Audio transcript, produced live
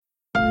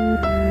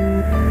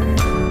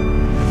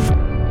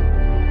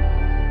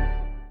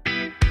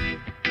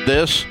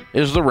This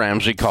is the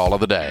Ramsey Call of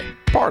the Day,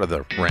 part of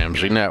the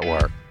Ramsey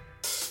Network.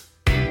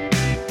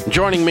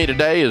 Joining me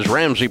today is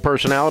Ramsey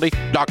personality,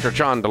 Dr.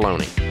 John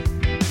Deloney.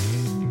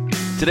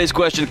 Today's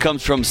question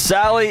comes from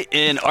Sally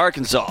in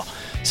Arkansas.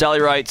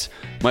 Sally writes,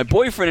 my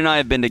boyfriend and I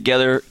have been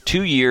together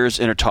 2 years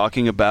and are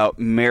talking about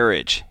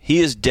marriage. He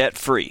is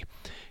debt-free.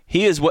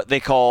 He is what they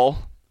call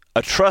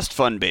a trust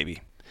fund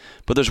baby.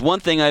 But there's one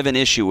thing I have an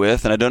issue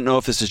with, and I don't know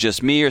if this is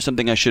just me or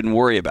something I shouldn't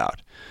worry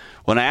about.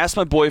 When I asked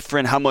my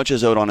boyfriend how much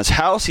is owed on his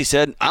house, he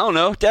said, I don't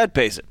know, Dad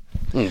pays it.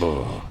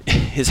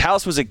 His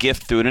house was a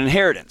gift through an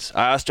inheritance.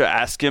 I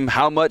asked him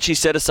how much he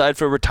set aside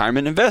for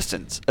retirement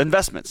investments,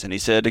 and he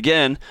said,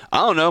 again, I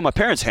don't know, my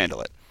parents handle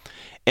it.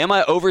 Am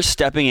I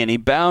overstepping any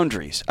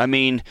boundaries? I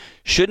mean,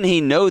 shouldn't he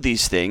know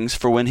these things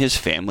for when his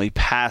family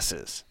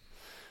passes?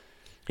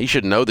 He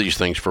should know these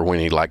things for when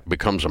he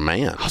becomes a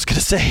man. I was going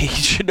to say,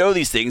 he should know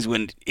these things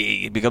when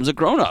he becomes a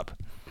grown-up.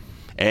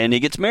 And he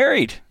gets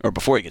married, or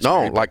before he gets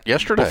married. No, like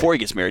yesterday. Before he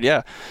gets married,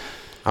 yeah.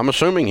 I'm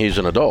assuming he's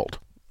an adult,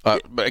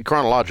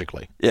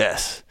 chronologically.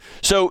 Yes.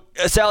 So,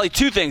 Sally,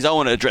 two things I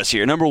want to address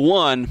here. Number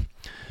one,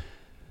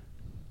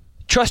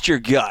 trust your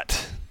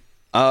gut.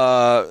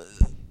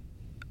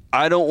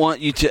 I don't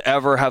want you to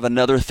ever have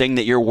another thing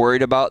that you're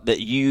worried about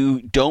that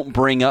you don't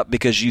bring up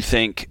because you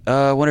think,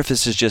 I wonder if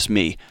this is just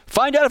me.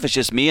 Find out if it's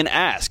just me and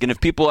ask. And if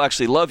people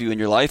actually love you in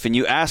your life and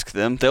you ask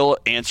them, they'll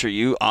answer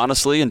you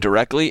honestly and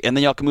directly, and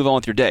then y'all can move on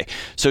with your day.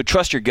 So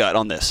trust your gut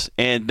on this.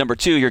 And number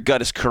two, your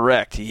gut is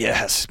correct.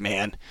 Yes,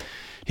 man.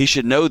 He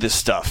should know this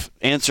stuff.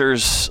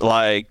 Answers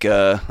like,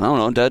 I don't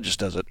know, Dad just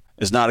does it,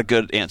 is not a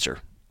good answer.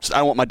 So I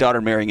don't want my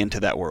daughter marrying into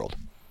that world.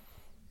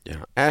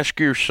 Yeah. Ask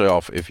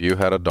yourself if you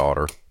had a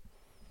daughter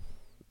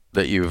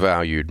that you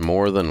valued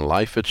more than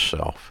life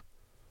itself.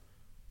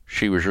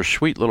 She was your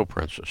sweet little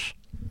princess.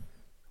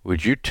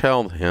 Would you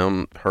tell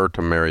her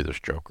to marry this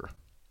joker?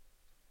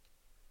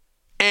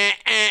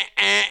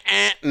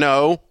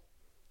 No.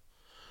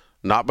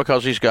 Not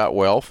because he's got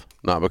wealth,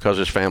 not because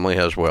his family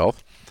has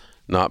wealth,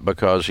 not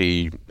because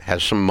he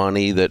has some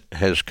money that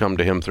has come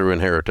to him through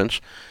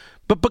inheritance,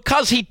 but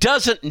because he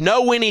doesn't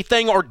know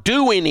anything or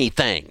do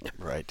anything.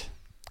 Right.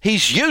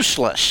 He's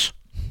useless.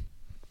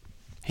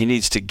 He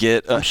needs to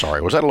get... I'm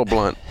sorry, was that a little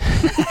blunt?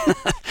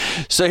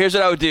 So here's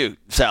what I would do,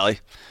 Sally.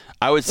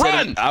 I would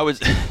say...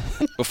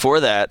 Before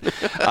that,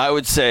 I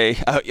would say,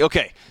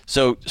 okay,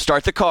 so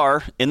start the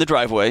car in the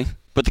driveway,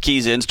 put the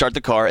keys in, start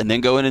the car, and then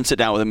go in and sit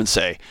down with him and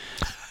say,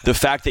 the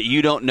fact that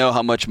you don't know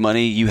how much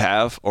money you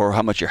have or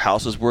how much your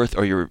house is worth,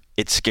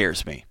 it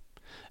scares me.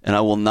 And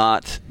I will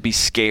not be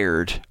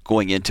scared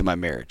going into my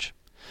marriage.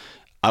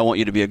 I want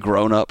you to be a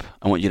grown-up.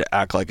 I want you to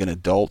act like an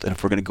adult. And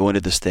if we're going to go into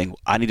this thing,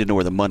 I need to know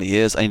where the money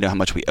is. I need to know how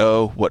much we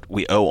owe, what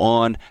we owe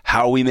on,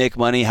 how we make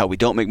money, how we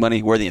don't make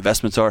money, where the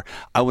investments are.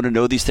 I want to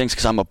know these things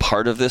because I'm a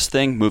part of this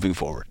thing moving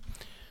forward.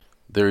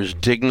 There's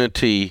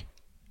dignity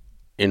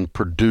in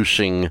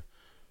producing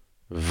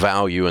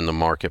value in the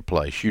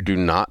marketplace. You do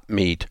not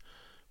meet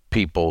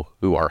people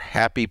who are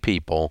happy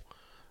people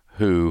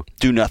who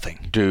do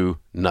nothing.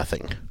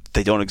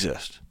 They don't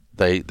exist.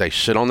 They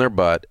sit on their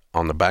butt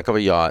on the back of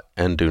a yacht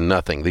and do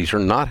nothing. These are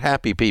not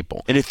happy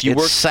people. And if you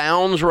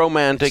sounds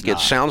romantic. It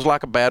sounds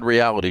like a bad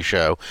reality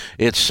show.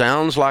 It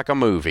sounds like a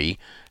movie.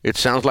 It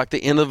sounds like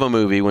the end of a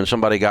movie when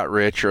somebody got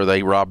rich or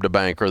they robbed a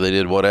bank or they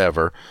did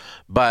whatever.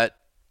 But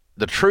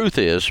the truth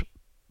is,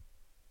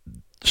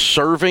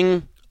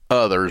 serving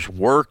others,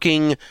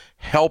 working,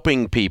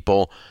 helping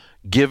people,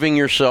 giving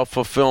yourself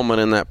fulfillment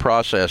in that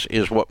process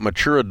is what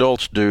mature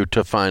adults do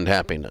to find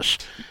happiness.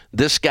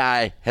 This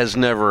guy has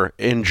never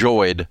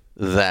enjoyed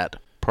that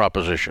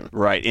proposition.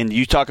 Right. And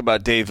you talk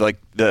about, Dave, like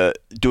the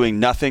doing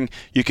nothing.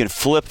 You can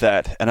flip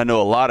that. And I know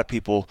a lot of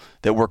people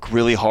that work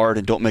really hard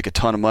and don't make a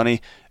ton of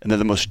money, and they're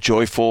the most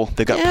joyful.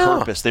 They've got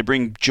purpose. They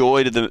bring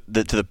joy to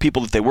the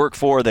people that they work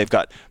for. They've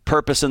got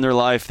purpose in their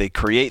life. They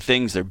create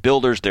things. They're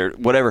builders. They're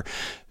whatever.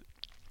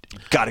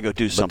 Got to go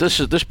do something.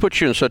 But this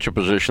puts you in such a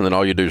position that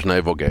all you do is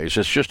navel gaze.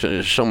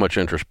 It's so much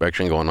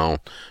introspection going on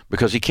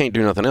because he can't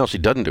do nothing else. He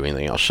doesn't do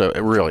anything else. So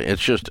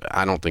it's just,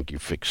 I don't think you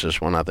fix this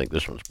one. I think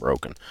this one's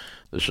broken.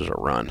 This is a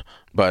run.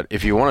 But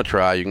if you want to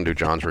try, you can do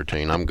John's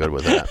routine. I'm good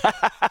with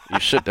that. You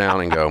sit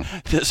down and go,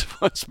 this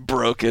one's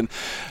broken.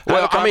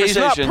 Well, I mean, he's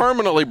not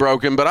permanently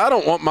broken, but I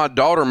don't want my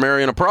daughter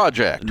marrying a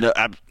project. No,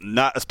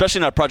 not, especially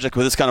not a project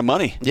with this kind of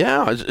money.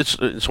 Yeah, it's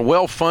a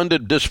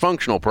well-funded,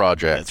 dysfunctional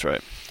project. That's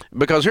right.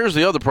 Because here's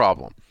the other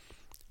problem.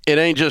 It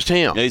ain't just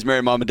him. Yeah, he's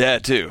married mom and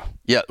dad, too.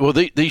 Yeah, well,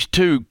 these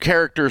two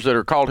characters that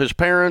are called his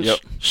parents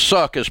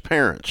suck as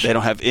parents. They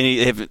don't have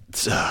any...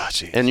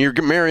 and you're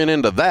marrying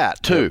into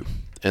that, too.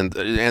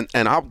 Yep.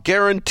 And I'll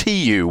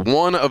guarantee you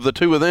one of the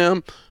two of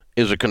them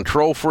is a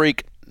control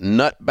freak,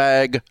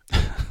 nutbag,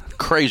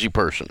 crazy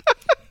person.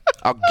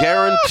 I'll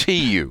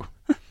guarantee you.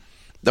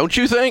 Don't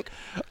you think?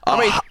 I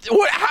mean,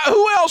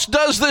 who else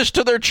does this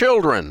to their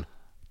children?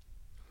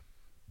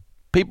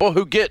 People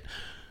who get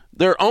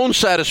their own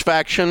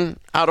satisfaction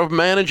out of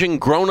managing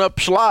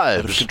grown-ups'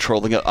 lives.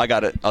 Controlling it. I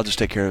got it. I'll just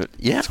take care of it.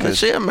 Yeah,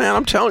 that's it, man.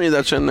 I'm telling you,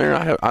 that's in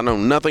there. I know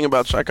nothing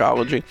about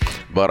psychology,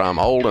 but I'm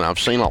old and I've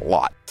seen a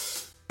lot.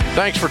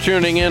 Thanks for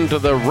tuning in to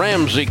the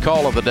Ramsey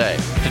Call of the Day.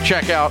 To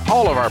check out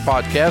all of our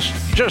podcasts,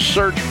 just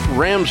search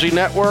Ramsey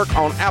Network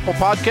on Apple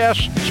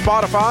Podcasts,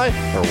 Spotify,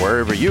 or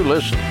wherever you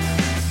listen.